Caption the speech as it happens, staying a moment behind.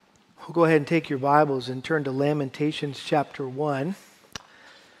We'll go ahead and take your Bibles and turn to Lamentations chapter 1.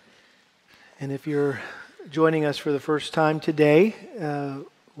 And if you're joining us for the first time today,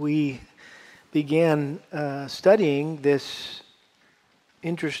 we began studying this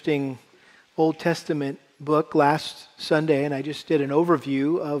interesting Old Testament book last Sunday, and I just did an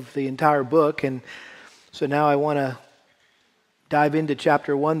overview of the entire book. And so now I want to dive into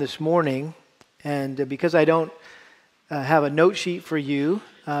chapter 1 this morning. And because I don't have a note sheet for you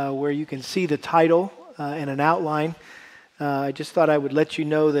where you can see the title and an outline, I just thought I would let you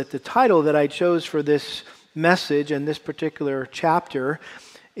know that the title that I chose for this message and this particular chapter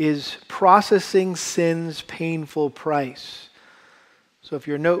is Processing Sin's Painful Price. So if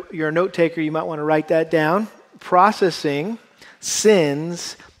you're a note taker, you might want to write that down. Processing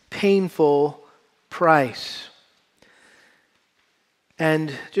Sin's Painful Price.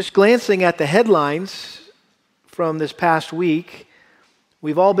 And just glancing at the headlines from this past week,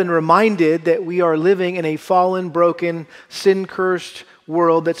 we've all been reminded that we are living in a fallen, broken, sin-cursed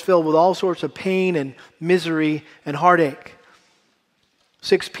world that's filled with all sorts of pain and misery and heartache.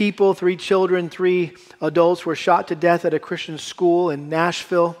 6 people, 3 children, 3 adults were shot to death at a Christian school in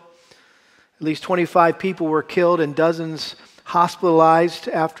Nashville. At least 25 people were killed and dozens hospitalized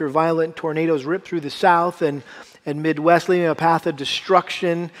after violent tornadoes ripped through the South and Midwest, leaving a path of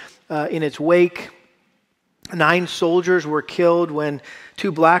destruction in its wake. 9 soldiers were killed when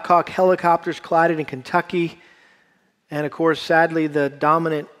 2 Black Hawk helicopters collided in Kentucky. And of course, sadly, the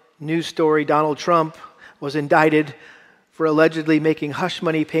dominant news story, Donald Trump, was indicted for allegedly making hush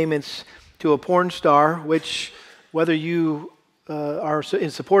money payments to a porn star, which, whether you are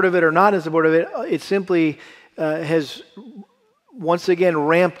in support of it or not in support of it, it simply has once again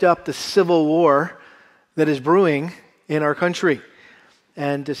ramped up the civil war that is brewing in our country.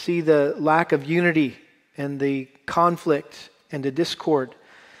 And to see the lack of unity and the conflict and the discord.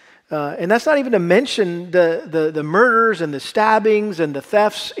 And that's not even to mention the murders and the stabbings and the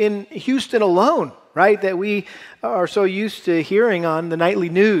thefts in Houston alone, right? That we are so used to hearing on the nightly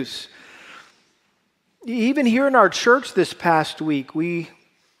news. Even here in our church this past week, we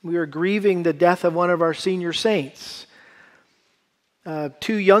are grieving the death of one of our senior saints.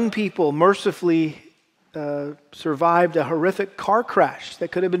 2 young people mercifully survived a horrific car crash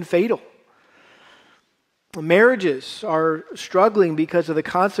that could have been fatal. Marriages are struggling because of the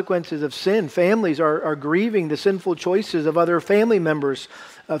consequences of sin. Families are grieving the sinful choices of other family members.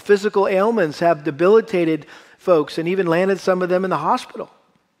 Physical ailments have debilitated folks and even landed some of them in the hospital.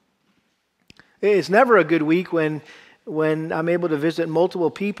 It's never a good week when I'm able to visit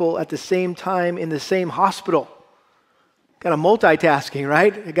multiple people at the same time in the same hospital. Kind of multitasking,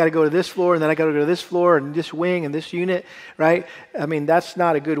 right? I got to go to this floor, and then I got to go to this floor, and this wing, and this unit, right? I mean, that's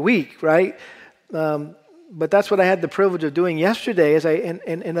not a good week, right? But that's what I had the privilege of doing yesterday.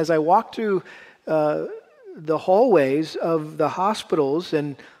 As I walked through the hallways of the hospitals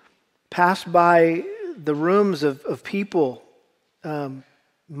and passed by the rooms of people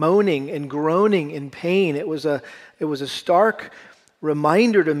moaning and groaning in pain, it was a stark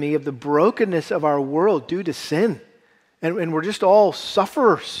reminder to me of the brokenness of our world due to sin. And we're just all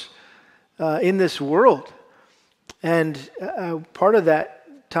sufferers in this world. And part of that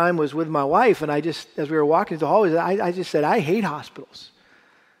time was with my wife, and as we were walking through the hallways, I just said, I hate hospitals.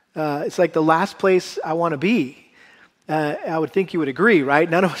 It's like the last place I want to be. I would think you would agree, right?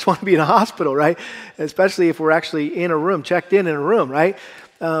 None of us want to be in a hospital, right? Especially if we're actually in a room, checked in a room, right?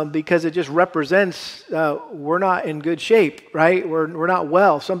 Because it just represents we're not in good shape, right? We're not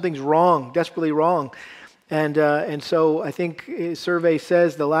well. Something's wrong, desperately wrong. And so I think a survey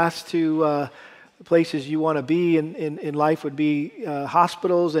says the last 2 places you want to be in life would be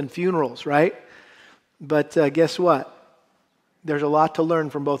hospitals and funerals, right? But guess what? There's a lot to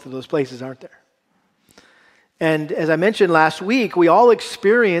learn from both of those places, aren't there? And as I mentioned last week, we all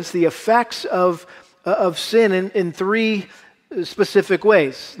experience the effects of sin in 3 specific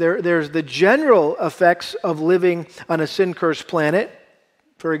ways. There's the general effects of living on a sin-cursed planet.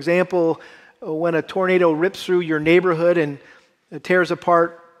 For example, when a tornado rips through your neighborhood and tears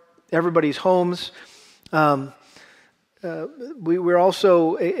apart everybody's homes. We're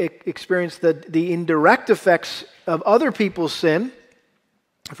also experience the indirect effects of other people's sin.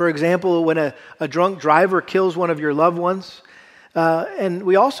 For example, when a drunk driver kills one of your loved ones. And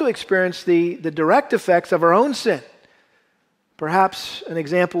we also experience the direct effects of our own sin. Perhaps an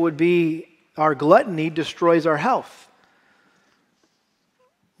example would be our gluttony destroys our health.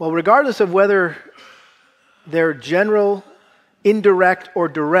 Well, regardless of whether they're general, indirect, or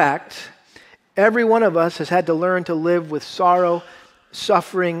direct, every one of us has had to learn to live with sorrow,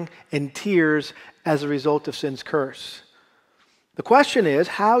 suffering, and tears as a result of sin's curse. The question is,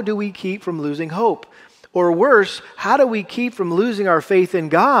 how do we keep from losing hope? Or worse, how do we keep from losing our faith in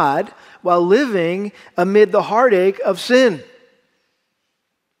God while living amid the heartache of sin?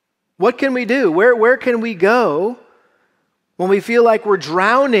 What can we do? Where can we go when we feel like we're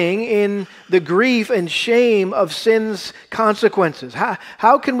drowning in the grief and shame of sin's consequences?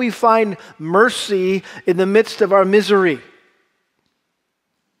 How can we find mercy in the midst of our misery?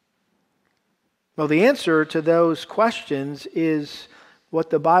 Well, the answer to those questions is what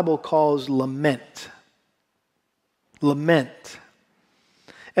the Bible calls lament. Lament.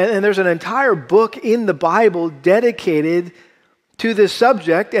 And there's an entire book in the Bible dedicated to this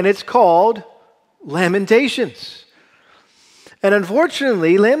subject, and it's called Lamentations. And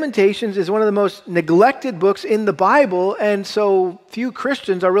unfortunately, Lamentations is one of the most neglected books in the Bible, and so few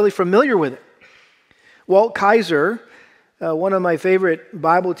Christians are really familiar with it. Walt Kaiser, one of my favorite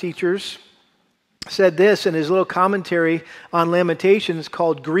Bible teachers, said this in his little commentary on Lamentations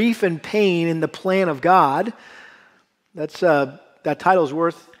called Grief and Pain in the Plan of God. That title's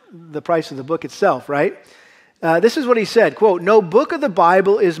worth the price of the book itself, right? This is what he said, quote, "No book of the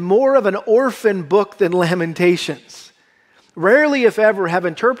Bible is more of an orphan book than Lamentations. Rarely, if ever, have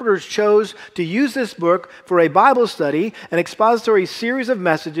interpreters chose to use this book for a Bible study, an expository series of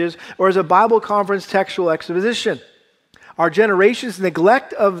messages, or as a Bible conference textual exposition. Our generation's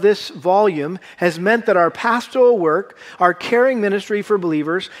neglect of this volume has meant that our pastoral work, our caring ministry for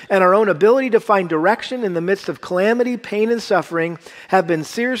believers, and our own ability to find direction in the midst of calamity, pain, and suffering have been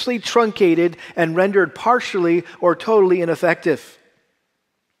seriously truncated and rendered partially or totally ineffective."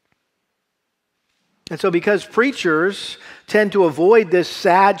 And so because preachers tend to avoid this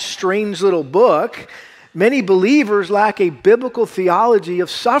sad, strange little book, many believers lack a biblical theology of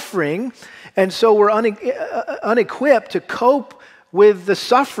suffering, and so we're unequipped to cope with the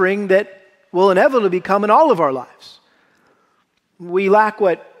suffering that will inevitably come in all of our lives. We lack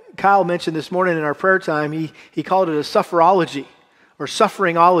what Kyle mentioned this morning in our prayer time. He called it a sufferology or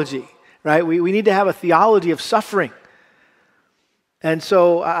sufferingology, right? We need to have a theology of suffering. And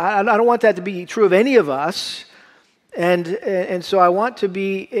so I don't want that to be true of any of us. And so I want to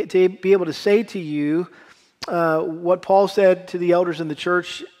be able to say to you what Paul said to the elders in the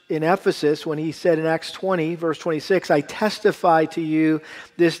church in Ephesus when he said in Acts 20, verse 26, "I testify to you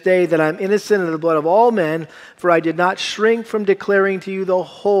this day that I'm innocent of the blood of all men, for I did not shrink from declaring to you the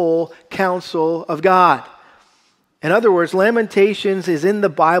whole counsel of God." In other words, Lamentations is in the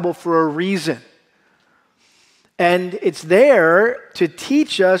Bible for a reason. And it's there to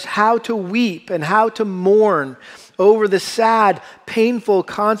teach us how to weep and how to mourn over the sad, painful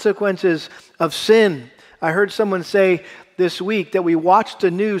consequences of sin. I heard someone say this week that we watch the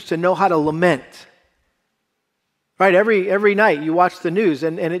news to know how to lament. Right? Every night you watch the news,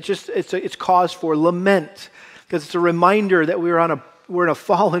 and it's cause for lament because it's a reminder that we're in a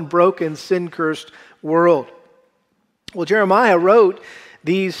fallen, broken, sin-cursed world. Well, Jeremiah wrote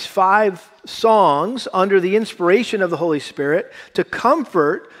these 5 songs under the inspiration of the Holy Spirit to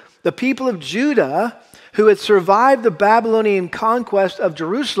comfort the people of Judah who had survived the Babylonian conquest of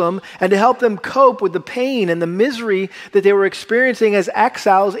Jerusalem and to help them cope with the pain and the misery that they were experiencing as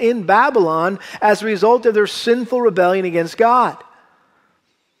exiles in Babylon as a result of their sinful rebellion against God.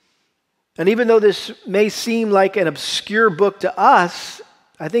 And even though this may seem like an obscure book to us,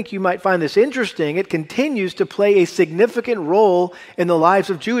 I think you might find this interesting. It continues to play a significant role in the lives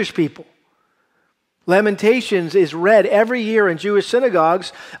of Jewish people. Lamentations is read every year in Jewish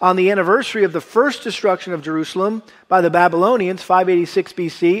synagogues on the anniversary of the first destruction of Jerusalem by the Babylonians, 586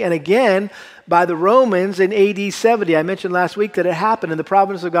 BC, and again by the Romans in AD 70. I mentioned last week that it happened in the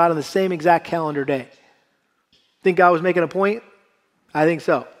providence of God on the same exact calendar day. Think God was making a point? I think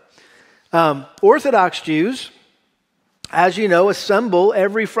so. Orthodox Jews, as you know, assemble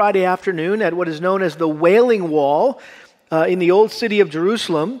every Friday afternoon at what is known as the Wailing Wall in the old city of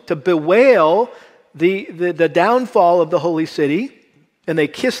Jerusalem to bewail the downfall of the holy city. And they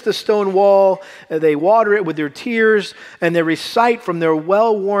kiss the stone wall, they water it with their tears, and they recite from their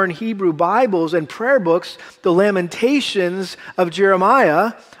well-worn Hebrew Bibles and prayer books the Lamentations of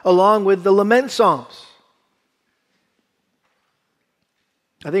Jeremiah along with the lament psalms.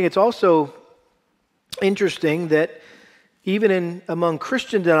 I think it's also interesting that even among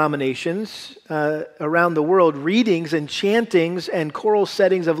Christian denominations around the world, readings and chantings and choral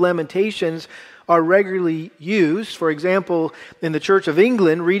settings of Lamentations are regularly used. For example, in the Church of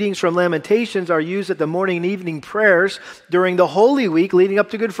England, readings from Lamentations are used at the morning and evening prayers during the Holy Week leading up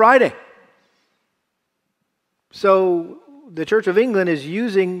to Good Friday. So the Church of England is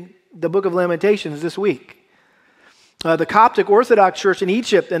using the book of Lamentations this week. The Coptic Orthodox Church in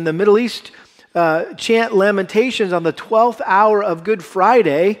Egypt and the Middle East chant lamentations on the 12th hour of Good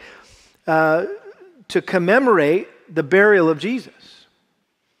Friday to commemorate the burial of Jesus.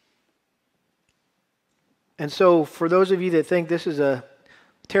 And so for those of you that think this is a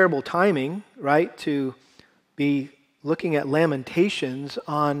terrible timing, right, to be looking at lamentations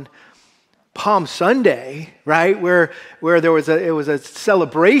on Palm Sunday, right, where it was a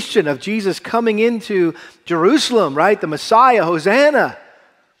celebration of Jesus coming into Jerusalem, right, the Messiah, Hosanna.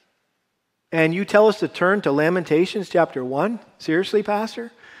 And you tell us to turn to Lamentations chapter 1? Seriously,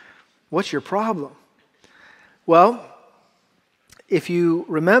 Pastor? What's your problem? Well, if you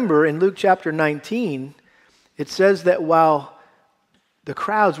remember in Luke chapter 19, it says that while the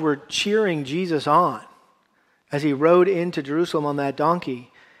crowds were cheering Jesus on as he rode into Jerusalem on that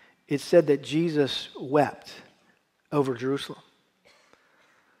donkey, it said that Jesus wept over Jerusalem.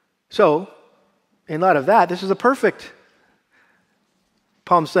 So, in light of that, this is a perfect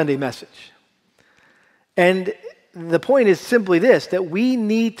Palm Sunday message. And the point is simply this, that we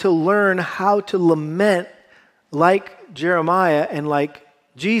need to learn how to lament like Jeremiah and like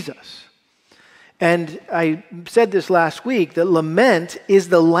Jesus. And I said this last week, that lament is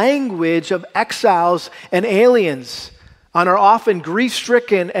the language of exiles and aliens on our often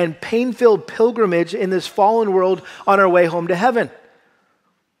grief-stricken and pain-filled pilgrimage in this fallen world on our way home to heaven.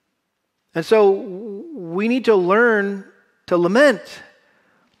 And so we need to learn to lament.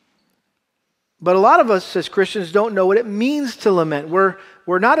 But a lot of us as Christians don't know what it means to lament. We're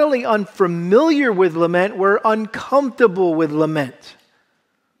not only unfamiliar with lament, we're uncomfortable with lament.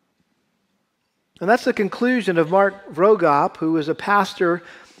 And that's the conclusion of Mark Vroegop, who is a pastor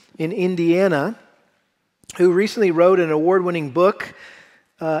in Indiana, who recently wrote an award-winning book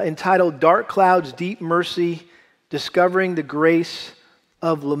entitled Dark Clouds, Deep Mercy, Discovering the Grace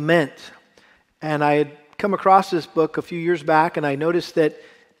of Lament. And I had come across this book a few years back, and I noticed that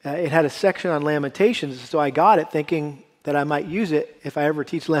it had a section on Lamentations, so I got it thinking that I might use it if I ever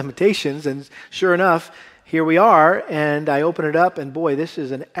teach Lamentations, and sure enough, here we are, and I open it up, and boy, this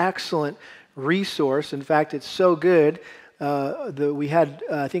is an excellent resource. In fact, it's so good that we had,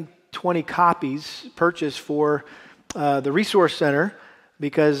 I think, 20 copies purchased for the Resource Center,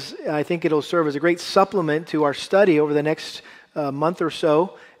 because I think it'll serve as a great supplement to our study over the next month or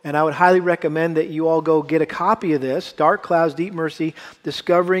so. And I would highly recommend that you all go get a copy of this, Dark Clouds, Deep Mercy,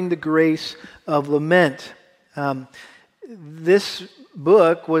 Discovering the Grace of Lament. This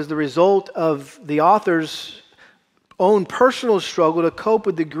book was the result of the author's own personal struggle to cope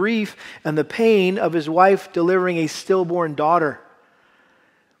with the grief and the pain of his wife delivering a stillborn daughter.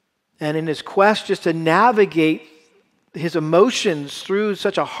 And in his quest just to navigate his emotions through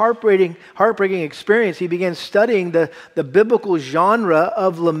such a heartbreaking experience, he began studying the biblical genre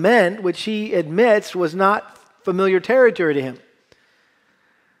of lament, which he admits was not familiar territory to him.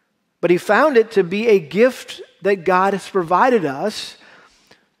 But he found it to be a gift that God has provided us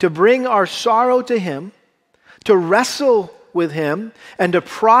to bring our sorrow to him, to wrestle with him, and to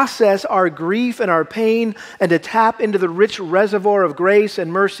process our grief and our pain, and to tap into the rich reservoir of grace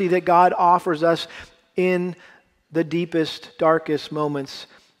and mercy that God offers us in the deepest, darkest moments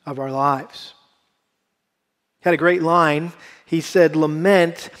of our lives. He had a great line. He said,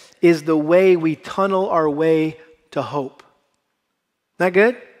 "Lament is the way we tunnel our way to hope." Isn't that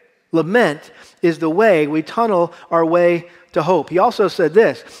good? Lament is the way we tunnel our way to hope. He also said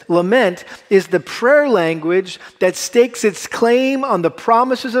this: lament is the prayer language that stakes its claim on the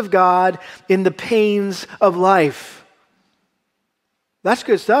promises of God in the pains of life. That's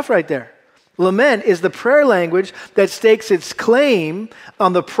good stuff right there. Lament is the prayer language that stakes its claim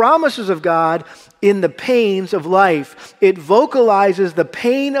on the promises of God in the pains of life. It vocalizes the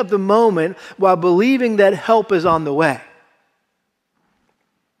pain of the moment while believing that help is on the way.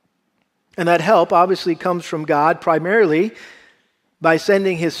 And that help obviously comes from God primarily by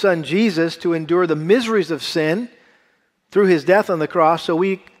sending his son Jesus to endure the miseries of sin through his death on the cross so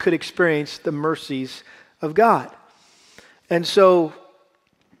we could experience the mercies of God. And so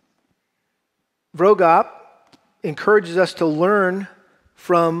Vroegop encourages us to learn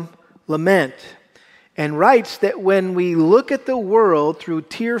from lament and writes that when we look at the world through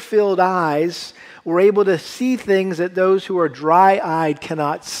tear-filled eyes, we're able to see things that those who are dry-eyed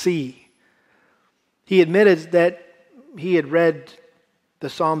cannot see. He admitted that he had read the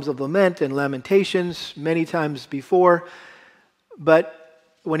Psalms of Lament and Lamentations many times before, but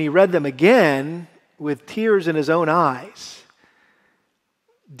when he read them again with tears in his own eyes,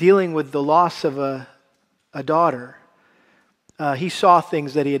 dealing with the loss of a daughter, he saw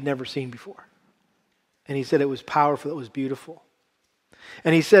things that he had never seen before. And he said it was powerful, it was beautiful.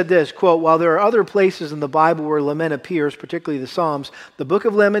 And he said this, quote, "While there are other places in the Bible where lament appears, particularly the Psalms, the book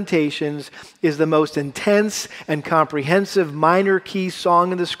of Lamentations is the most intense and comprehensive minor key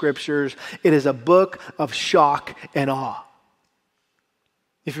song in the Scriptures. It is a book of shock and awe."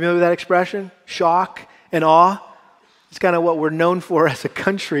 You familiar with that expression? Shock and awe? It's kind of what we're known for as a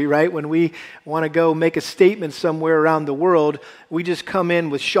country, right? When we want to go make a statement somewhere around the world, we just come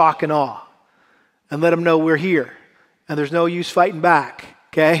in with shock and awe and let them know we're here. And there's no use fighting back,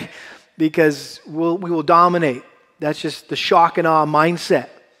 okay? Because we will dominate. That's just the shock and awe mindset.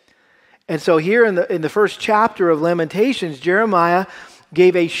 And so here in the first chapter of Lamentations, Jeremiah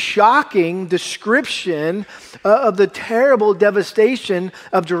gave a shocking description of the terrible devastation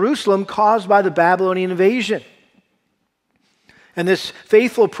of Jerusalem caused by the Babylonian invasion. And this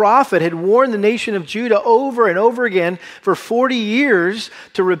faithful prophet had warned the nation of Judah over and over again for 40 years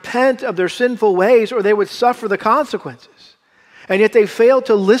to repent of their sinful ways or they would suffer the consequences. And yet they failed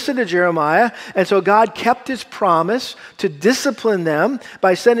to listen to Jeremiah, and so God kept his promise to discipline them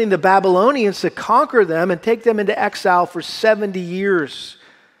by sending the Babylonians to conquer them and take them into exile for 70 years.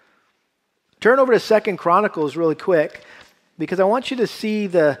 Turn over to 2 Chronicles really quick, because I want you to see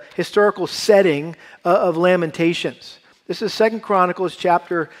the historical setting of Lamentations. This is 2 Chronicles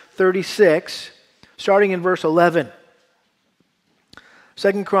chapter 36, starting in verse 11.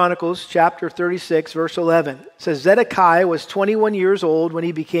 2 Chronicles chapter 36, verse 11. It says, Zedekiah was 21 years old when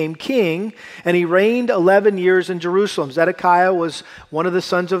he became king, and he reigned 11 years in Jerusalem. Zedekiah was one of the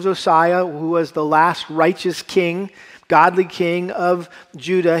sons of Josiah, who was the last righteous king, godly king of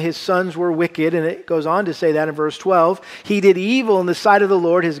Judah. His sons were wicked, and it goes on to say that in verse 12. He did evil in the sight of the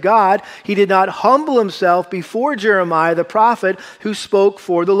Lord his God. He did not humble himself before Jeremiah the prophet, who spoke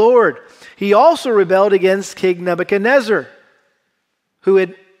for the Lord. He also rebelled against King Nebuchadnezzar, who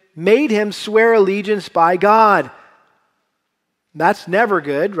had made him swear allegiance by God. That's never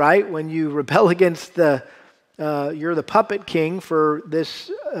good, right? When you rebel against you're the puppet king for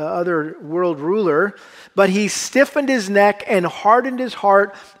this other world ruler. But he stiffened his neck and hardened his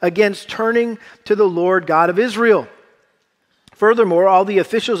heart against turning to the Lord God of Israel. Furthermore, all the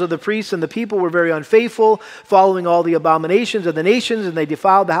officials of the priests and the people were very unfaithful, following all the abominations of the nations, and they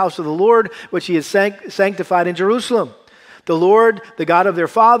defiled the house of the Lord, which he has sanctified in Jerusalem. The Lord, the God of their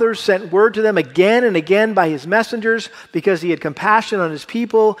fathers, sent word to them again and again by his messengers, because he had compassion on his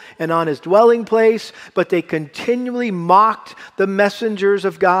people and on his dwelling place. But they continually mocked the messengers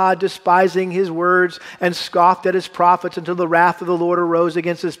of God, despising his words, and scoffed at his prophets, until the wrath of the Lord arose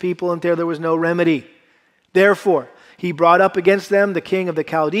against his people, until there was no remedy. Therefore, he brought up against them the king of the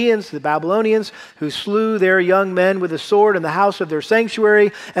Chaldeans, the Babylonians, who slew their young men with a sword in the house of their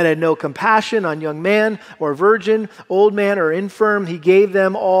sanctuary, and had no compassion on young man or virgin, old man or infirm. He gave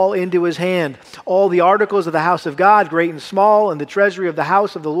them all into his hand. All the articles of the house of God, great and small, and the treasury of the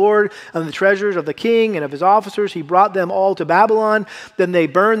house of the Lord, and the treasures of the king and of his officers, he brought them all to Babylon. Then they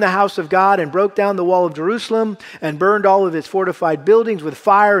burned the house of God and broke down the wall of Jerusalem, and burned all of its fortified buildings with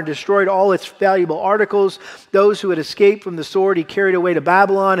fire, and destroyed all its valuable articles. Those who had escaped from the sword he carried away to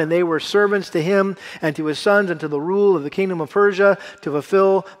Babylon, and they were servants to him and to his sons and to the rule of the kingdom of Persia, to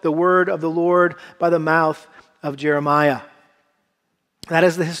fulfill the word of the Lord by the mouth of Jeremiah. That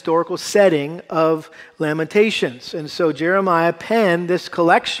is the historical setting of Lamentations. And so Jeremiah penned this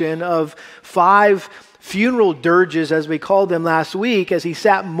collection of 5 funeral dirges, as we called them last week, as he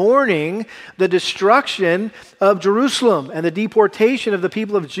sat mourning the destruction of Jerusalem and the deportation of the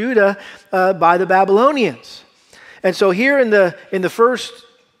people of Judah by the Babylonians. And so here in the first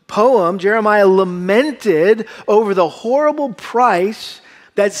poem, Jeremiah lamented over the horrible price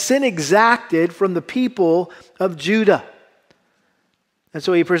that sin exacted from the people of Judah. And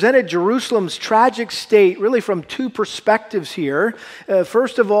so he presented Jerusalem's tragic state really from 2 perspectives here.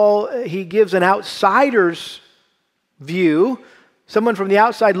 First of all, he gives an outsider's view, someone from the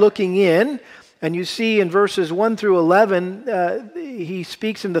outside looking in. And you see in verses 1 through 11, he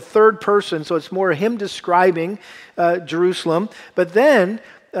speaks in the third person, so it's more him describing Jerusalem. But then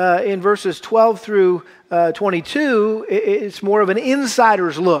in verses 12 through 22, it's more of an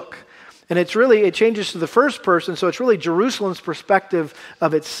insider's look. And it changes to the first person, so it's really Jerusalem's perspective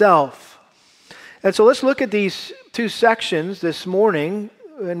of itself. And so let's look at these 2 sections this morning,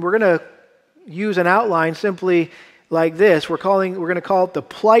 and we're going to use an outline simply like this. We're going to call it the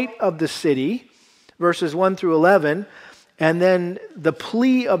plight of the city, verses 1 through 11, and then the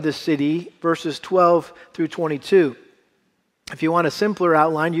plea of the city, verses 12 through 22. If you want a simpler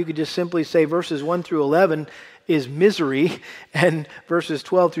outline, you could just simply say verses 1 through 11 is misery, and verses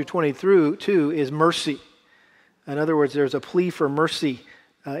 12 through 22 is mercy. In other words, there's a plea for mercy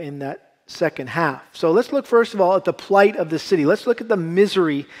in that second half. So let's look first of all at the plight of the city. Let's look at the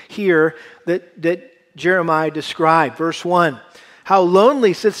misery here that Jeremiah described. Verse 1. How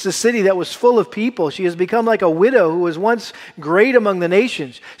lonely sits the city that was full of people. She has become like a widow who was once great among the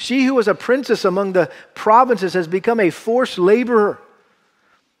nations. She who was a princess among the provinces has become a forced laborer.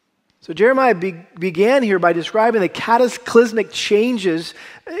 So Jeremiah began here by describing the cataclysmic changes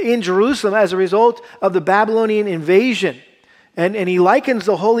in Jerusalem as a result of the Babylonian invasion. And he likens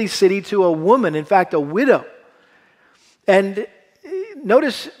the holy city to a woman, in fact, a widow. And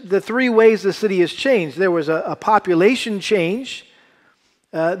notice the three ways the city has changed. There was a population change.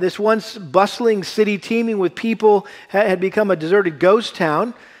 This once bustling city teeming with people had become a deserted ghost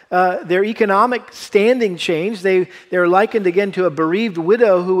town. Their economic standing changed. They're likened again to a bereaved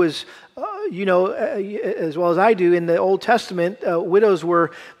widow who was, as well as I do, in the Old Testament, widows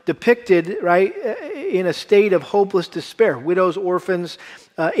were depicted, right, in a state of hopeless despair. Widows, orphans,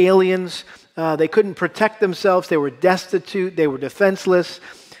 aliens. They couldn't protect themselves. They were destitute. They were defenseless.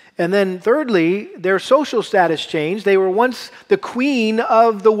 And then thirdly, their social status changed. They were once the queen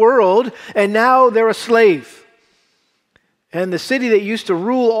of the world, and now they're a slave. And the city that used to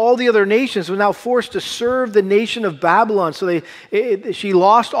rule all the other nations was now forced to serve the nation of Babylon. So she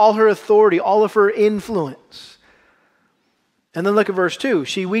lost all her authority, all of her influence. And then look at verse 2.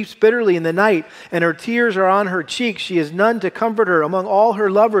 She weeps bitterly in the night, and her tears are on her cheeks. She has none to comfort her. Among all her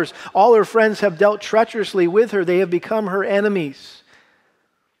lovers, all her friends have dealt treacherously with her. They have become her enemies.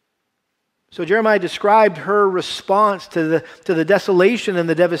 So Jeremiah described her response to the desolation and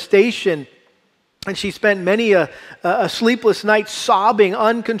the devastation. And she spent many a sleepless night sobbing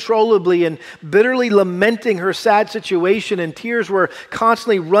uncontrollably and bitterly lamenting her sad situation. And tears were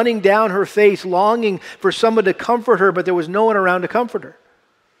constantly running down her face, longing for someone to comfort her, but there was no one around to comfort her.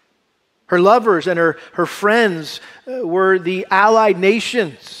 Her lovers and her friends were the allied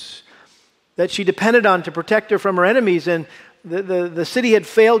nations that she depended on to protect her from her enemies. And the city had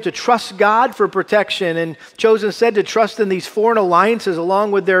failed to trust God for protection and chose instead to trust in these foreign alliances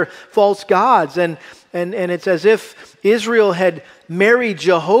along with their false gods. And it's as if Israel had married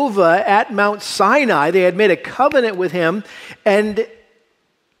Jehovah at Mount Sinai. They had made a covenant with him, and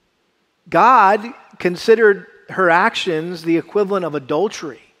God considered her actions the equivalent of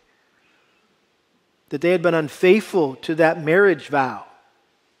adultery, that they had been unfaithful to that marriage vow.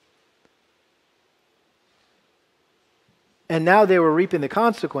 And now they were reaping the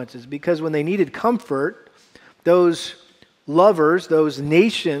consequences, because when they needed comfort, those lovers, those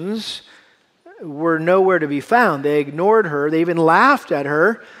nations, were nowhere to be found. They ignored her. They even laughed at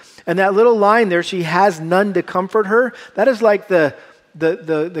her. And that little line there, she has none to comfort her, that is like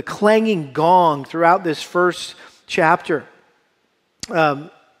the clanging gong throughout this first chapter.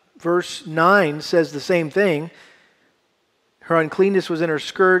 Verse 9 says the same thing. Her uncleanness was in her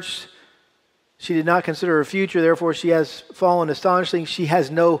skirts. She did not consider her future, therefore she has fallen astonishingly. She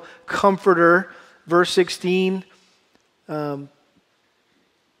has no comforter. Verse 16, for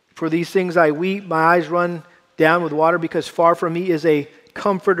these things I weep, my eyes run down with water, because far from me is a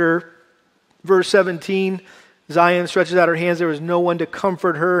comforter. Verse 17, Zion stretches out her hands, there is no one to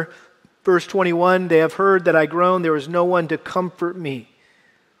comfort her. Verse 21, they have heard that I groan, there is no one to comfort me.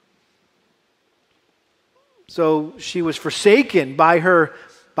 So she was forsaken by her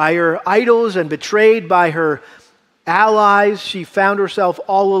idols and betrayed by her allies. She found herself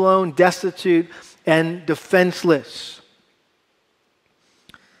all alone, destitute, and defenseless.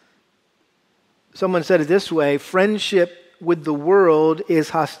 Someone said it this way: friendship with the world is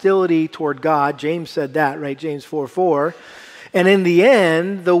hostility toward God. James said that, right? James 4:4. And in the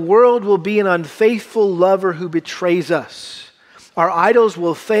end, the world will be an unfaithful lover who betrays us. Our idols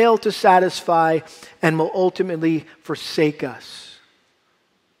will fail to satisfy and will ultimately forsake us.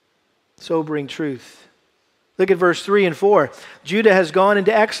 Sobering truth. Look at verse 3 and 4. Judah has gone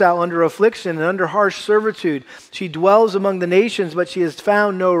into exile under affliction and under harsh servitude. She dwells among the nations, but she has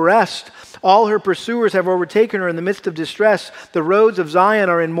found no rest. All her pursuers have overtaken her in the midst of distress. The roads of Zion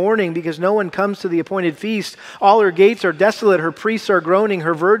are in mourning because no one comes to the appointed feast. All her gates are desolate. Her priests are groaning.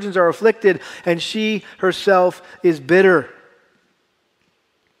 Her virgins are afflicted, and she herself is bitter.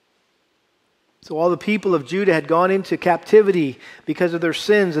 So all the people of Judah had gone into captivity because of their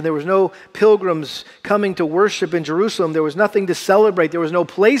sins, and there was no pilgrims coming to worship in Jerusalem. There was nothing to celebrate. There was no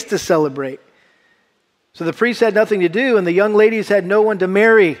place to celebrate. So the priests had nothing to do, and the young ladies had no one to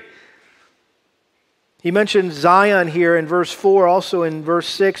marry. He mentioned Zion here in verse 4, also in verse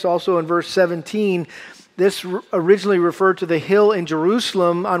 6, also in verse 17. This originally referred to the hill in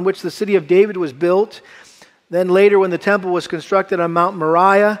Jerusalem on which the city of David was built. Then later, when the temple was constructed on Mount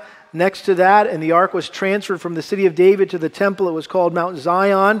Moriah, next to that, and the ark was transferred from the city of David to the temple. It was called Mount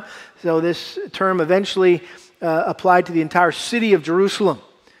Zion. So this term eventually applied to the entire city of Jerusalem,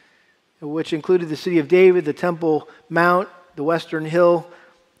 which included the city of David, the Temple Mount, the Western Hill.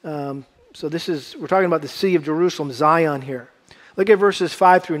 So we're talking about the city of Jerusalem, Zion here. Look at verses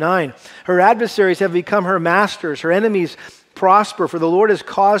 5 through 9. Her adversaries have become her masters. Her enemies prosper, for the Lord has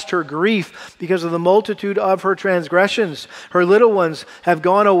caused her grief because of the multitude of her transgressions. Her little ones have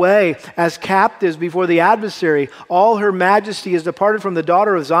gone away as captives before the adversary. All her majesty is departed from the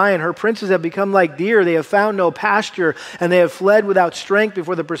daughter of Zion. Her princes have become like deer. They have found no pasture, and they have fled without strength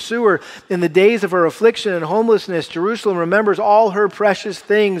before the pursuer. In the days of her affliction and homelessness, Jerusalem remembers all her precious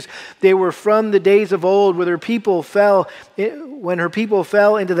things. They were from the days of old, when her people fell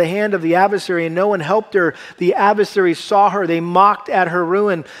into the hand of the adversary, and no one helped her. The adversary saw her. They mocked at her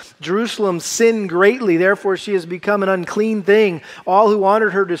ruin. Jerusalem sinned greatly, therefore she has become an unclean thing. All who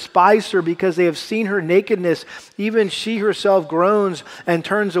honored her despise her because they have seen her nakedness. Even she herself groans and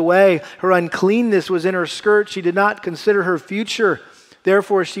turns away. Her uncleanness was in her skirt. She did not consider her future.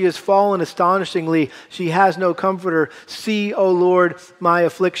 Therefore she has fallen astonishingly. She has no comforter. See, O Lord, my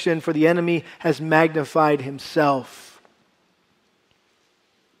affliction, for the enemy has magnified himself.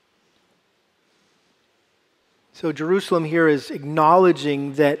 So Jerusalem here is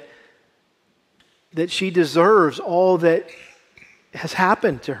acknowledging that she deserves all that has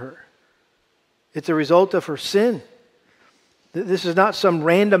happened to her. It's a result of her sin. This is not some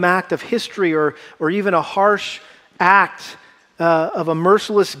random act of history or even a harsh act of a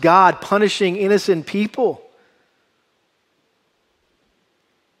merciless God punishing innocent people.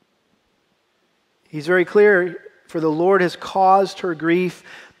 He's very clear, for the Lord has caused her grief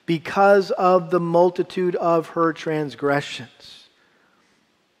because of the multitude of her transgressions.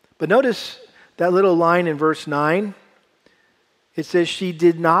 But notice that little line in verse 9. It says, she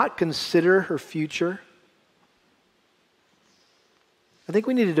did not consider her future. I think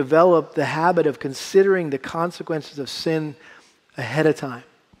we need to develop the habit of considering the consequences of sin ahead of time.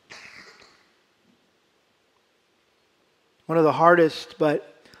 One of the hardest but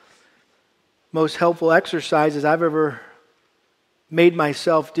most helpful exercises I've ever made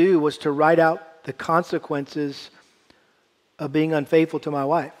myself do was to write out the consequences of being unfaithful to my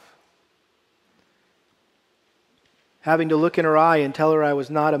wife. Having to look in her eye and tell her I was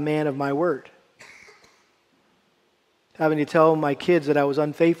not a man of my word. Having to tell my kids that I was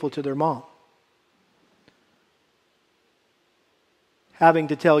unfaithful to their mom. Having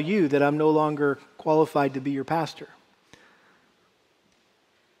to tell you that I'm no longer qualified to be your pastor.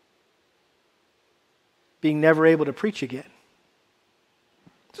 Being never able to preach again.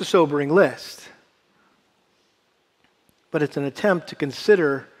 It's a sobering list. But it's an attempt to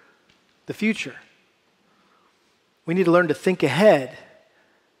consider the future. We need to learn to think ahead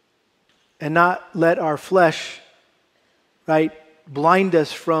and not let our flesh, blind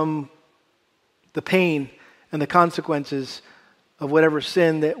us from the pain and the consequences of whatever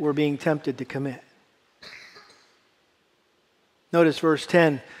sin that we're being tempted to commit. Notice verse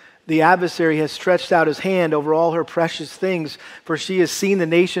 10. The adversary has stretched out his hand over all her precious things, for she has seen the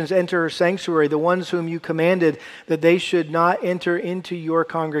nations enter her sanctuary, the ones whom you commanded that they should not enter into your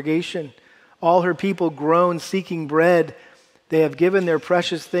congregation. All her people groan, seeking bread. They have given their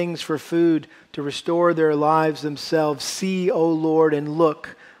precious things for food to restore their lives themselves. See, O Lord, and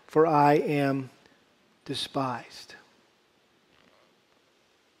look, for I am despised.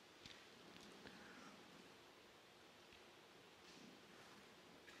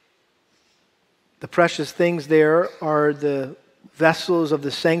 The precious things there are the vessels of the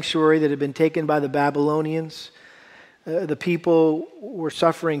sanctuary that had been taken by the Babylonians. The people were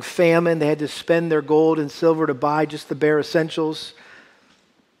suffering famine. They had to spend their gold and silver to buy just the bare essentials.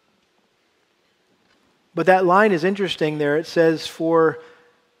 But that line is interesting there. It says, for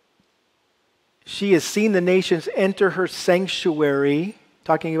she has seen the nations enter her sanctuary,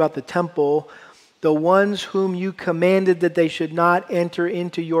 talking about the temple, the ones whom you commanded that they should not enter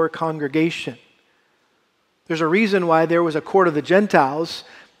into your congregation. There's a reason why there was a court of the Gentiles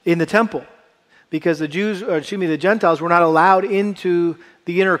in the temple, because the Gentiles were not allowed into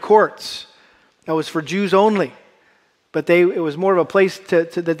the inner courts. That was for Jews only. But it was more of a place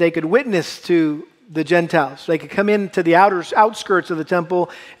that they could witness to the Gentiles. They could come into the outskirts of the temple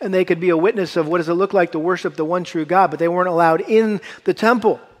and they could be a witness of what does it look like to worship the one true God, but they weren't allowed in the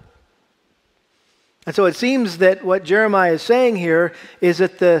temple. And so it seems that what Jeremiah is saying here is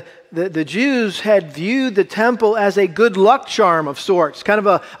that the Jews had viewed the temple as a good luck charm of sorts, kind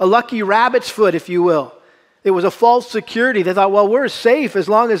of a lucky rabbit's foot, if you will. It was a false security. They thought, well, we're safe as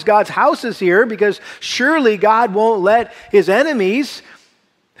long as God's house is here, because surely God won't let his enemies,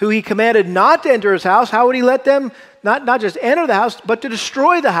 who he commanded not to enter his house, how would he let them not just enter the house, but to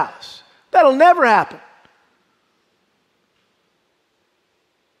destroy the house? That'll never happen.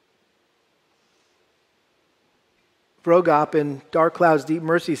 Vrogop in Dark Clouds, Deep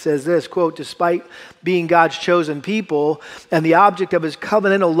Mercy says this, quote, despite being God's chosen people and the object of his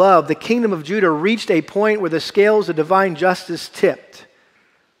covenantal love, the kingdom of Judah reached a point where the scales of divine justice tipped.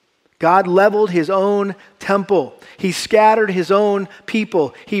 God leveled his own temple. He scattered his own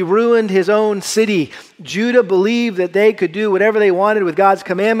people. He ruined his own city. Judah believed that they could do whatever they wanted with God's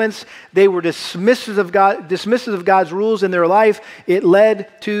commandments. They were dismissive of God's rules in their life. It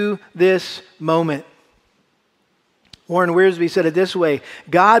led to this moment. Warren Wiersbe said it this way,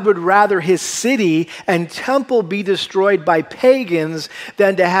 God would rather his city and temple be destroyed by pagans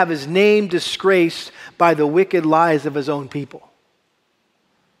than to have his name disgraced by the wicked lies of his own people.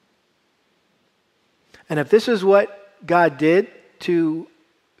 And if this is what God did to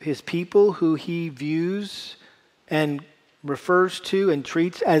his people who he views and refers to and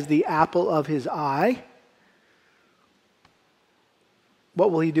treats as the apple of his eye,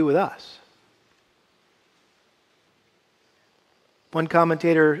 what will he do with us? One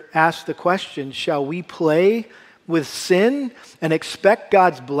commentator asked the question, shall we play with sin and expect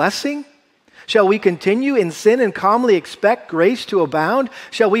God's blessing? Shall we continue in sin and calmly expect grace to abound?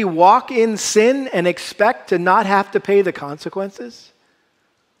 Shall we walk in sin and expect to not have to pay the consequences?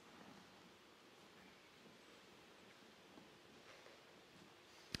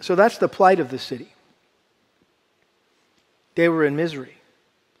 So that's the plight of the city. They were in misery.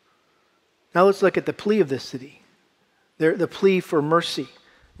 Now let's look at the plea of the city. The plea for mercy.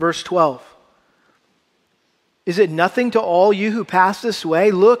 Verse 12. Is it nothing to all you who pass this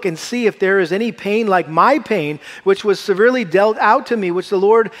way? Look and see if there is any pain like my pain, which was severely dealt out to me, which the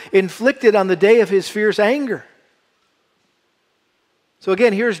Lord inflicted on the day of his fierce anger. So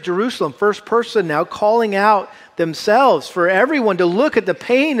again, here's Jerusalem, first person now, calling out themselves for everyone to look at the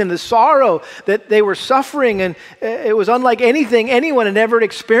pain and the sorrow that they were suffering, and it was unlike anything anyone had ever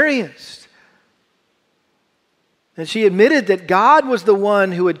experienced. And she admitted that God was the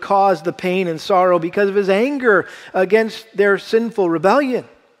one who had caused the pain and sorrow because of his anger against their sinful rebellion.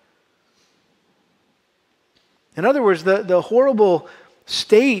 In other words, the horrible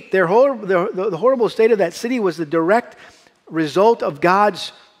state, the horrible state of that city was the direct result of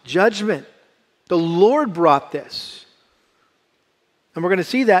God's judgment. The Lord brought this. And we're going to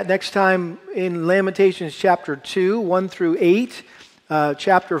see that next time in Lamentations chapter 2, 1 through 8,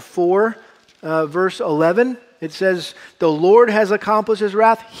 chapter 4, verse 11. It says, the Lord has accomplished his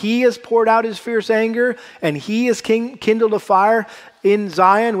wrath. He has poured out his fierce anger, and he has kindled a fire in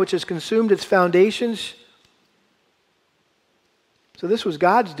Zion, which has consumed its foundations. So this was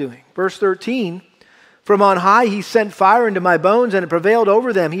God's doing. Verse 13, from on high he sent fire into my bones, and it prevailed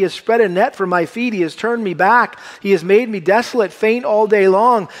over them. He has spread a net for my feet. He has turned me back. He has made me desolate, faint all day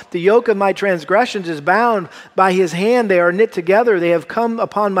long. The yoke of my transgressions is bound. By his hand they are knit together. They have come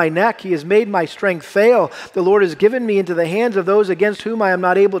upon my neck. He has made my strength fail. The Lord has given me into the hands of those against whom I am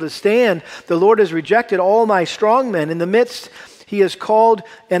not able to stand. The Lord has rejected all my strong men. In the midst he has called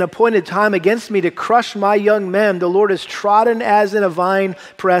an appointed time against me to crush my young men. The Lord has trodden as in a vine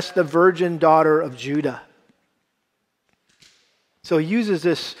press the virgin daughter of Judah. So he uses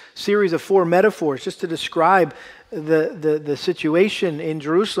this series of 4 metaphors just to describe the situation in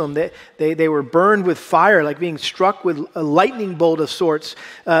Jerusalem. They were burned with fire, like being struck with a lightning bolt of sorts.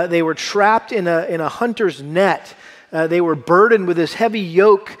 They were trapped in a hunter's net. They were burdened with this heavy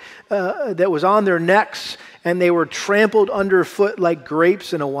yoke that was on their necks, and they were trampled underfoot like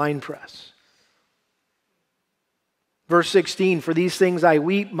grapes in a winepress. Verse 16, for these things I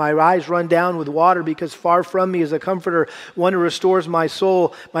weep, my eyes run down with water, because far from me is a comforter, one who restores my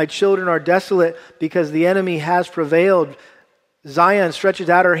soul. My children are desolate because the enemy has prevailed. Zion stretches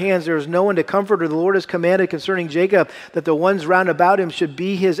out her hands. There is no one to comfort her. The Lord has commanded concerning Jacob that the ones round about him should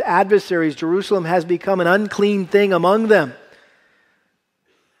be his adversaries. Jerusalem has become an unclean thing among them.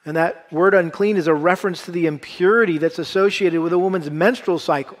 And that word unclean is a reference to the impurity that's associated with a woman's menstrual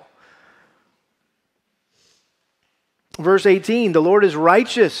cycle. Verse 18, the Lord is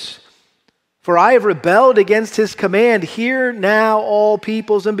righteous, for I have rebelled against his command. Hear now all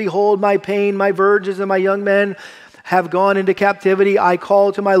peoples, and behold my pain. My virgins and my young men have gone into captivity. I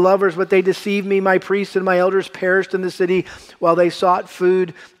called to my lovers, but they deceived me. My priests and my elders perished in the city while they sought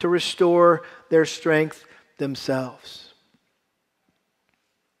food to restore their strength themselves.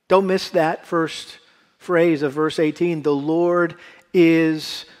 Don't miss that first phrase of verse 18. The Lord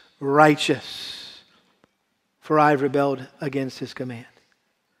is righteous, for I have rebelled against his command.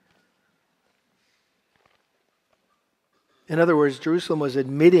 In other words, Jerusalem was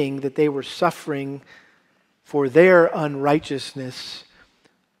admitting that they were suffering for their unrighteousness,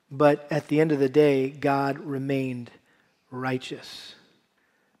 but at the end of the day, God remained righteous.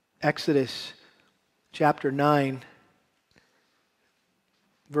 Exodus chapter 9,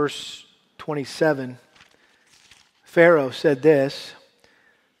 verse 27, Pharaoh said this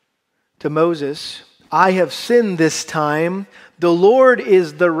to Moses, I have sinned this time. The Lord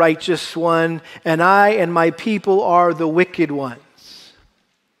is the righteous one, and I and my people are the wicked ones.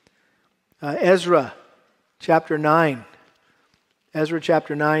 Ezra chapter 9,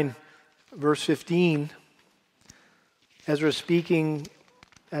 verse 15. Ezra speaking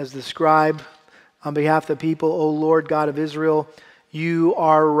as the scribe on behalf of the people, O Lord God of Israel, you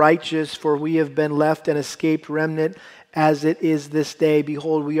are righteous, for we have been left an escaped remnant as it is this day.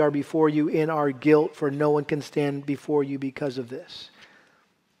 Behold, we are before you in our guilt, for no one can stand before you because of this.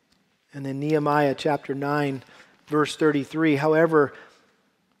 And then Nehemiah chapter 9, verse 33, however,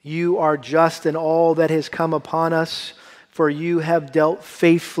 you are just in all that has come upon us, for you have dealt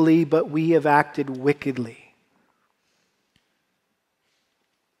faithfully, but we have acted wickedly.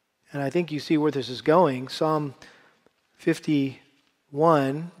 And I think you see where this is going. Psalm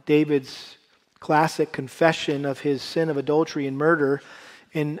 51, David's classic confession of his sin of adultery and murder.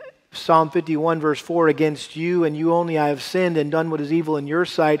 In Psalm 51, verse 4, against you and you only I have sinned and done what is evil in your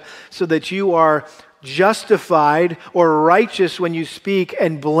sight, so that you are justified or righteous when you speak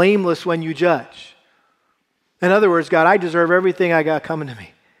and blameless when you judge. In other words, God, I deserve everything I got coming to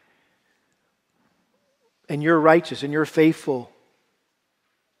me. And you're righteous and you're faithful,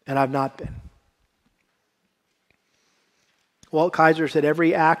 and I've not been. Walt Kaiser said,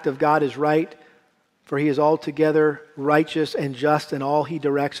 every act of God is right, for he is altogether righteous and just in all he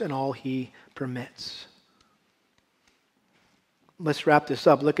directs and all he permits. Let's wrap this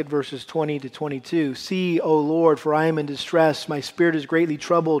up. Look at verses 20 to 22. See, O Lord, for I am in distress. My spirit is greatly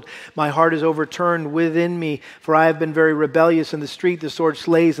troubled. My heart is overturned within me, for I have been very rebellious. In the street the sword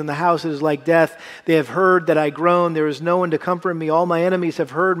slays, and the house is like death. They have heard that I groan. There is no one to comfort me. All my enemies have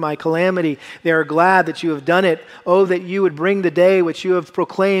heard my calamity. They are glad that you have done it. Oh, that you would bring the day which you have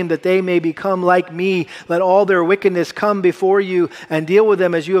proclaimed, that they may become like me. Let all their wickedness come before you, and deal with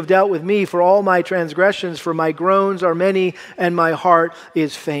them as you have dealt with me. For all my transgressions, for my groans are many, and my heart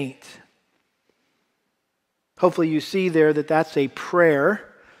is faint. Hopefully you see there that that's a prayer,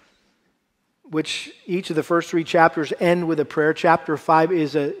 which each of the first three chapters end with a prayer. Chapter 5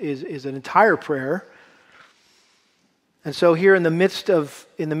 is an entire prayer. And so here in the midst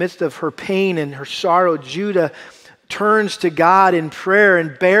of her pain and her sorrow, Judah turns to God in prayer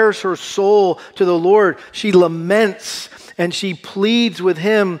and bears her soul to the Lord. She laments and she pleads with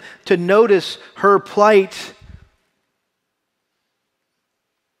him to notice her plight.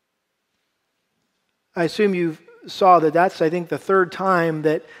 I assume you saw that that's, I think, the third time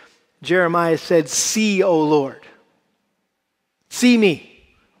that Jeremiah said, see, O Lord. See me,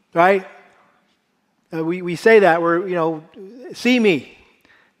 right? We say that, we're, see me.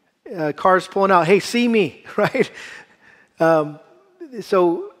 Cars pulling out, hey, see me, right?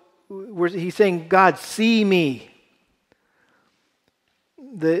 So he's saying, God, see me.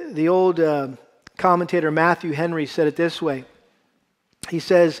 The old commentator Matthew Henry said it this way. He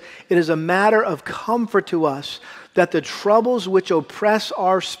says, it is a matter of comfort to us that the troubles which oppress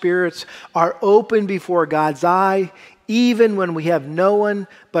our spirits are open before God's eye, even when we have no one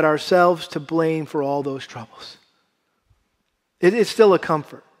but ourselves to blame for all those troubles. It's still a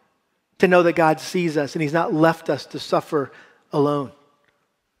comfort to know that God sees us and he's not left us to suffer alone.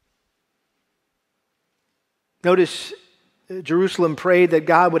 Notice Jerusalem prayed that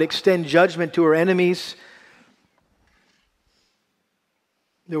God would extend judgment to her enemies.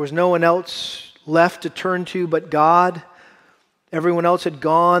 There was no one else left to turn to but God. Everyone else had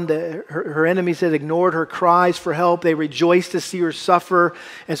gone. Her enemies had ignored her cries for help. They rejoiced to see her suffer.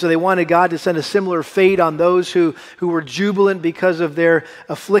 And so they wanted God to send a similar fate on those who were jubilant because of their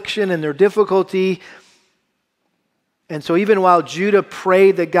affliction and their difficulty. And so even while Judah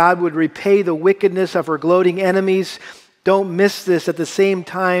prayed that God would repay the wickedness of her gloating enemies, don't miss this, at the same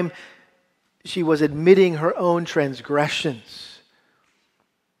time, she was admitting her own transgressions.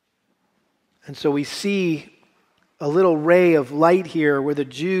 And so we see a little ray of light here where the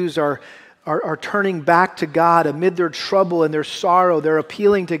Jews are turning back to God amid their trouble and their sorrow. They're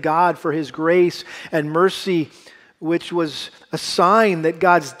appealing to God for his grace and mercy, which was a sign that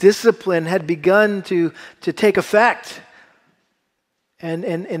God's discipline had begun to take effect. And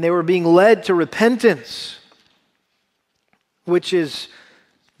they were being led to repentance, which is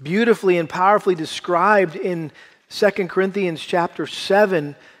beautifully and powerfully described in 2 Corinthians chapter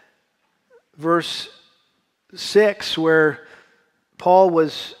 7, verse 6, where Paul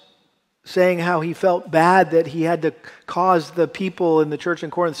was saying how he felt bad that he had to cause the people in the church in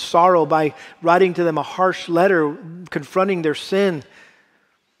Corinth sorrow by writing to them a harsh letter confronting their sin.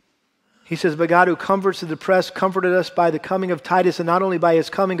 He says, but God who comforts the depressed comforted us by the coming of Titus, and not only by his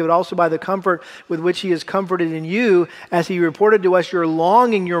coming, but also by the comfort with which he has comforted in you, as he reported to us your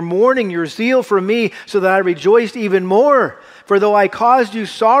longing, your mourning, your zeal for me, so that I rejoiced even more. For though I caused you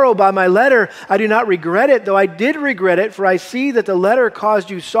sorrow by my letter, I do not regret it, though I did regret it, for I see that the letter caused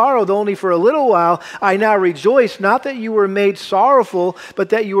you sorrow, though only for a little while. I now rejoice, not that you were made sorrowful, but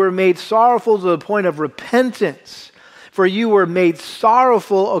that you were made sorrowful to the point of repentance. For you were made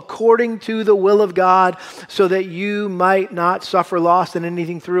sorrowful according to the will of God, so that you might not suffer loss in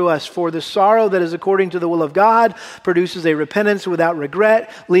anything through us. For the sorrow that is according to the will of God produces a repentance without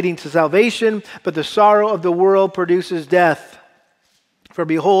regret, leading to salvation, but the sorrow of the world produces death. For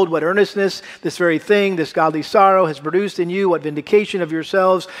behold, what earnestness, this very thing, this godly sorrow has produced in you, what vindication of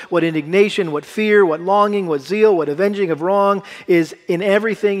yourselves, what indignation, what fear, what longing, what zeal, what avenging of wrong, is in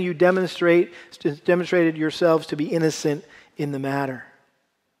everything you demonstrated yourselves to be innocent in the matter.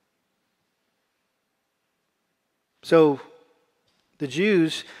 So the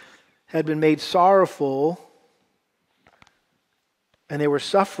Jews had been made sorrowful, and they were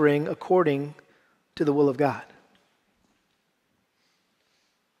suffering according to the will of God.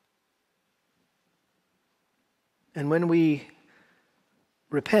 And when we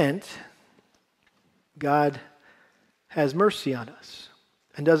repent, God has mercy on us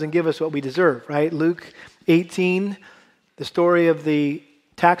and doesn't give us what we deserve, right? Luke 18, the story of the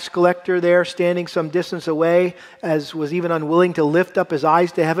tax collector there standing some distance away, as was even unwilling to lift up his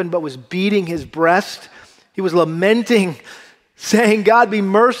eyes to heaven, but was beating his breast. He was lamenting, saying, God, be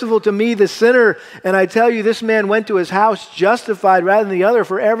merciful to me, the sinner. And I tell you, this man went to his house justified rather than the other,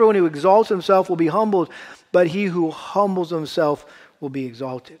 for everyone who exalts himself will be humbled, but he who humbles himself will be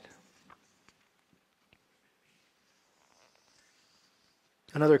exalted.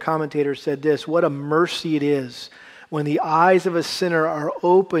 Another commentator said this, what a mercy it is when the eyes of a sinner are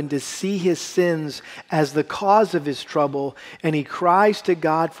open to see his sins as the cause of his trouble, and he cries to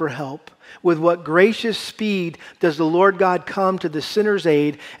God for help. With what gracious speed does the Lord God come to the sinner's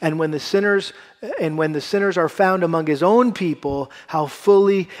aid, and when the sinners are found among his own people, how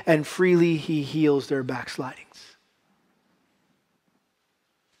fully and freely he heals their backslidings.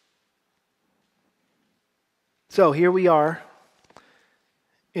 So here we are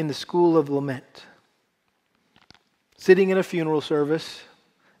in the school of lament, sitting in a funeral service,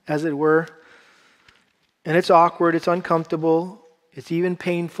 as it were, and it's awkward, it's uncomfortable, it's even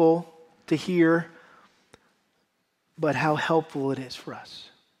painful to hear, but how helpful it is for us.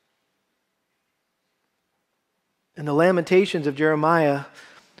 And the Lamentations of Jeremiah,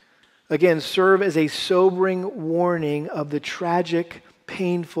 again, serve as a sobering warning of the tragic,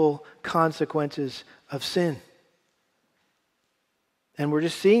 painful consequences of sin. And we're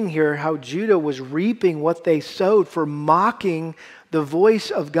just seeing here how Judah was reaping what they sowed for mocking the voice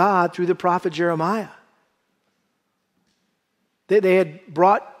of God through the prophet Jeremiah. They had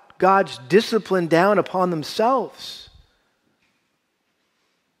brought God's discipline down upon themselves.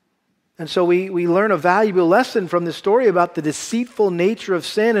 And so we learn a valuable lesson from this story about the deceitful nature of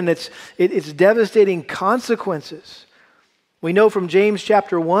sin and its devastating consequences. We know from James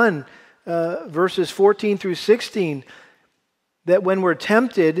chapter 1, verses 14 through 16, that when we're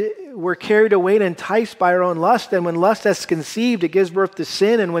tempted, we're carried away and enticed by our own lust. And when lust has conceived, it gives birth to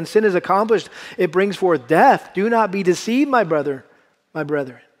sin. And when sin is accomplished, it brings forth death. Do not be deceived, my brethren.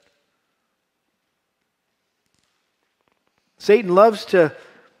 Satan loves to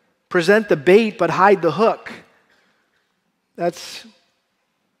present the bait but hide the hook. That's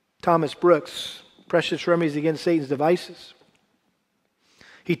Thomas Brooks' Precious Remedies Against Satan's Devices.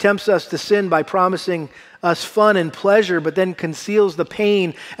 He tempts us to sin by promising us fun and pleasure, but then conceals the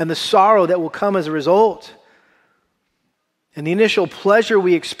pain and the sorrow that will come as a result. And the initial pleasure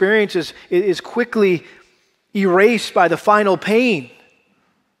we experience is quickly erased by the final pain.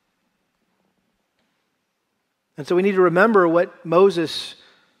 And so we need to remember what was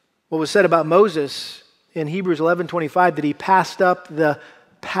said about Moses in Hebrews 11:25, that he passed up the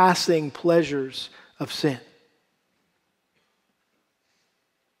passing pleasures of sin.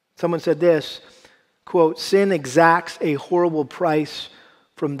 Someone said this, quote, sin exacts a horrible price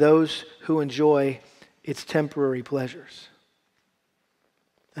from those who enjoy its temporary pleasures.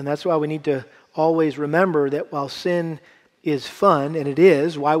 And that's why we need to always remember that while sin is fun, and it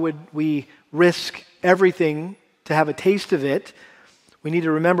is, why would we risk everything to have a taste of it? We need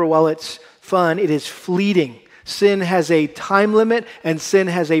to remember while it's fun, it is fleeting. Sin has a time limit and sin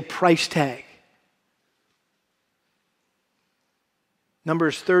has a price tag.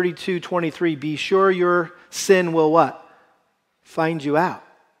 Numbers 32:23, be sure your sin will what? Find you out.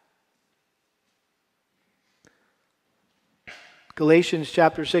 Galatians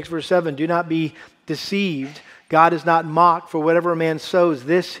chapter 6, verse 7, do not be deceived. God is not mocked, for whatever a man sows,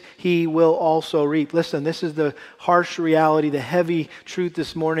 this he will also reap. Listen, this is the harsh reality, the heavy truth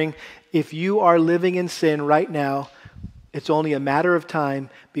this morning. If you are living in sin right now, it's only a matter of time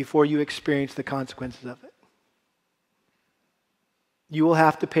before you experience the consequences of it. You will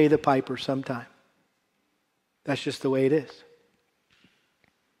have to pay the piper sometime. That's just the way it is.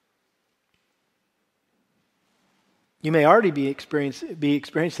 You may already be experiencing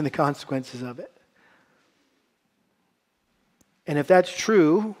the consequences of it. And if that's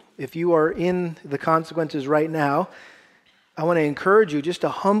true, if you are in the consequences right now, I want to encourage you just to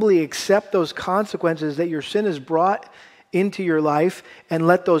humbly accept those consequences that your sin has brought into your life, and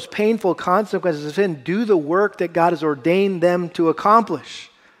let those painful consequences of sin do the work that God has ordained them to accomplish.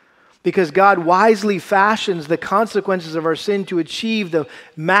 Because God wisely fashions the consequences of our sin to achieve the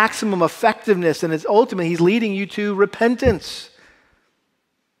maximum effectiveness, and it's ultimately He's leading you to repentance.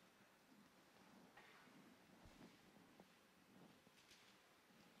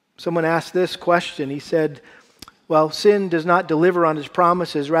 Someone asked this question. He said, well, sin does not deliver on its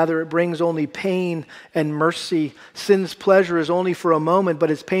promises. Rather, it brings only pain and mercy. Sin's pleasure is only for a moment, but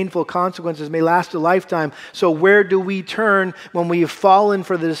its painful consequences may last a lifetime. So where do we turn when we have fallen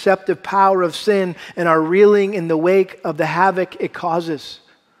for the deceptive power of sin and are reeling in the wake of the havoc it causes?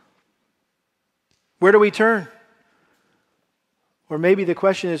 Where do we turn? Or maybe the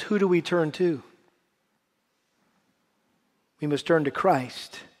question is, who do we turn to? We must turn to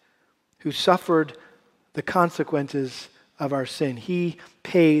Christ, who suffered the consequences of our sin. He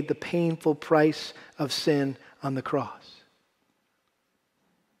paid the painful price of sin on the cross.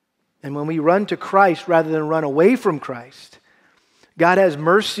 And when we run to Christ rather than run away from Christ, God has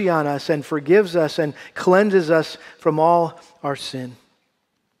mercy on us and forgives us and cleanses us from all our sin.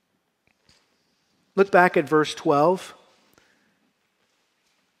 Look back at verse 12.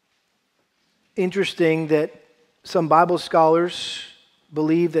 Interesting that some Bible scholars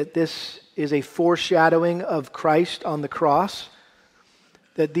believe that this is a foreshadowing of Christ on the cross,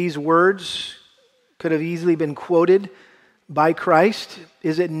 that these words could have easily been quoted by Christ.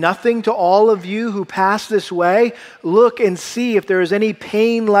 Is it nothing to all of you who pass this way? Look and see if there is any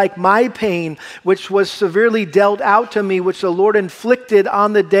pain like my pain, which was severely dealt out to me, which the Lord inflicted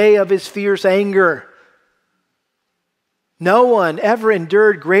on the day of His fierce anger. No one ever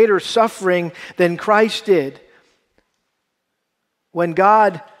endured greater suffering than Christ did. When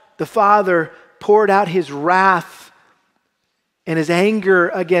God the Father poured out His wrath and His anger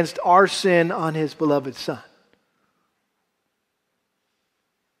against our sin on His beloved Son.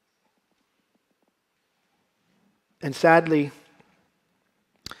 And sadly,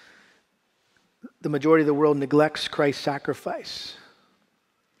 the majority of the world neglects Christ's sacrifice.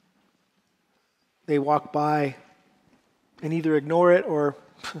 They walk by and either ignore it or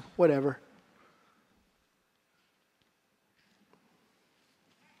whatever.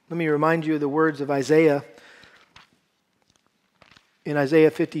 Let me remind you of the words of Isaiah. In Isaiah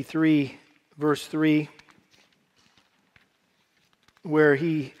 53, verse 3, where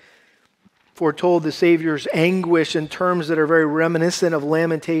he foretold the Savior's anguish in terms that are very reminiscent of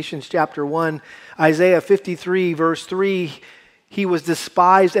Lamentations chapter 1. Isaiah 53, verse 3, he was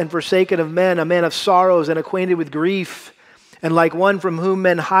despised and forsaken of men, a man of sorrows and acquainted with grief. And like one from whom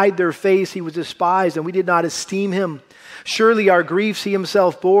men hide their face, he was despised, and we did not esteem him. Surely our griefs he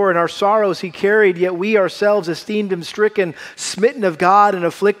himself bore, and our sorrows he carried, yet we ourselves esteemed him stricken, smitten of God, and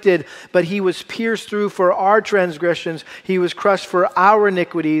afflicted. But he was pierced through for our transgressions, he was crushed for our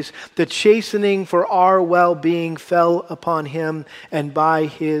iniquities. The chastening for our well-being fell upon him, and by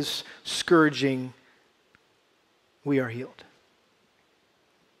his scourging we are healed.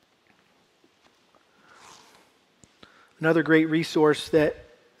 Another great resource that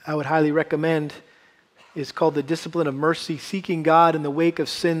I would highly recommend is called The Discipline of Mercy, Seeking God in the Wake of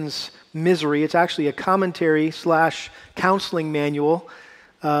Sin's Misery. It's actually a commentary / counseling manual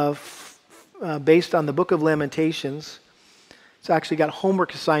based on the book of Lamentations. It's actually got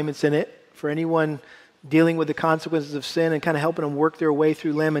homework assignments in it for anyone dealing with the consequences of sin and kind of helping them work their way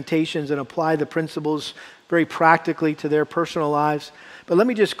through Lamentations and apply the principles very practically to their personal lives. But let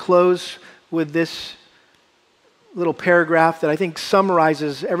me just close with this little paragraph that I think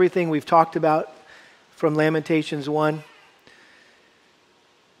summarizes everything we've talked about from Lamentations 1.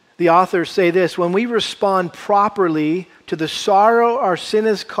 The authors say this: when we respond properly to the sorrow our sin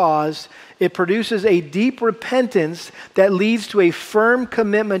has caused, it produces a deep repentance that leads to a firm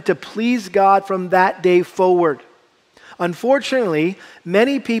commitment to please God from that day forward. Unfortunately,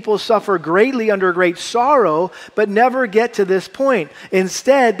 many people suffer greatly under great sorrow, but never get to this point.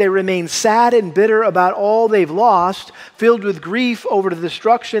 Instead, they remain sad and bitter about all they've lost, filled with grief over the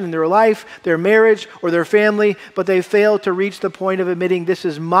destruction in their life, their marriage, or their family, but they fail to reach the point of admitting, this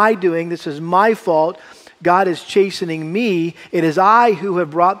is my doing, this is my fault, God is chastening me, it is I who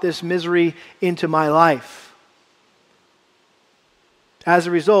have brought this misery into my life. As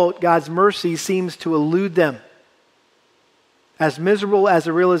a result, God's mercy seems to elude them. As miserable as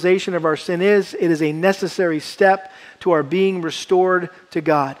the realization of our sin is, it is a necessary step to our being restored to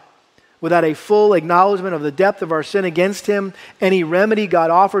God. Without a full acknowledgement of the depth of our sin against Him, any remedy God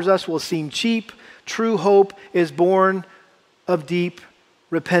offers us will seem cheap. True hope is born of deep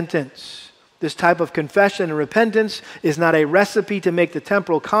repentance. This type of confession and repentance is not a recipe to make the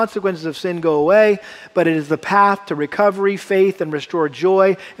temporal consequences of sin go away, but it is the path to recovery, faith, and restored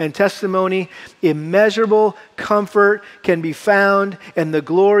joy and testimony. Immeasurable comfort can be found in the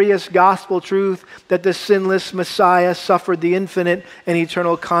glorious gospel truth that the sinless Messiah suffered the infinite and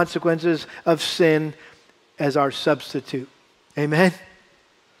eternal consequences of sin as our substitute. Amen?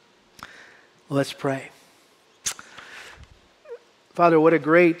 Let's pray. Father, what a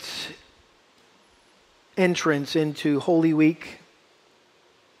great entrance into Holy Week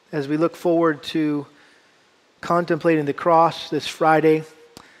as we look forward to contemplating the cross this Friday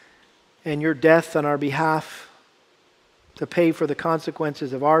and your death on our behalf to pay for the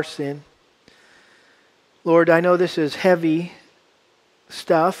consequences of our sin. Lord, I know this is heavy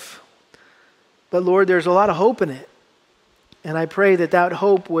stuff, but Lord, there's a lot of hope in it. And I pray that that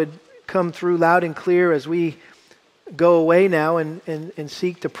hope would come through loud and clear as we go away now and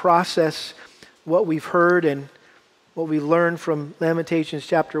seek to process what we've heard and what we learned from Lamentations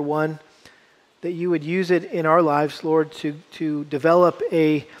chapter 1, that you would use it in our lives, Lord, to develop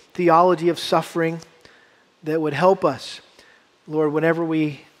a theology of suffering that would help us, Lord, whenever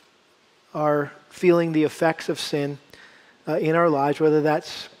we are feeling the effects of sin in our lives, whether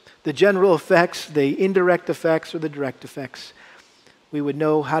that's the general effects, the indirect effects, or the direct effects. We would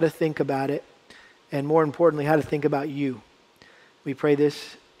know how to think about it, and more importantly, how to think about you. We pray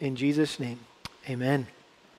this in Jesus' name. Amen.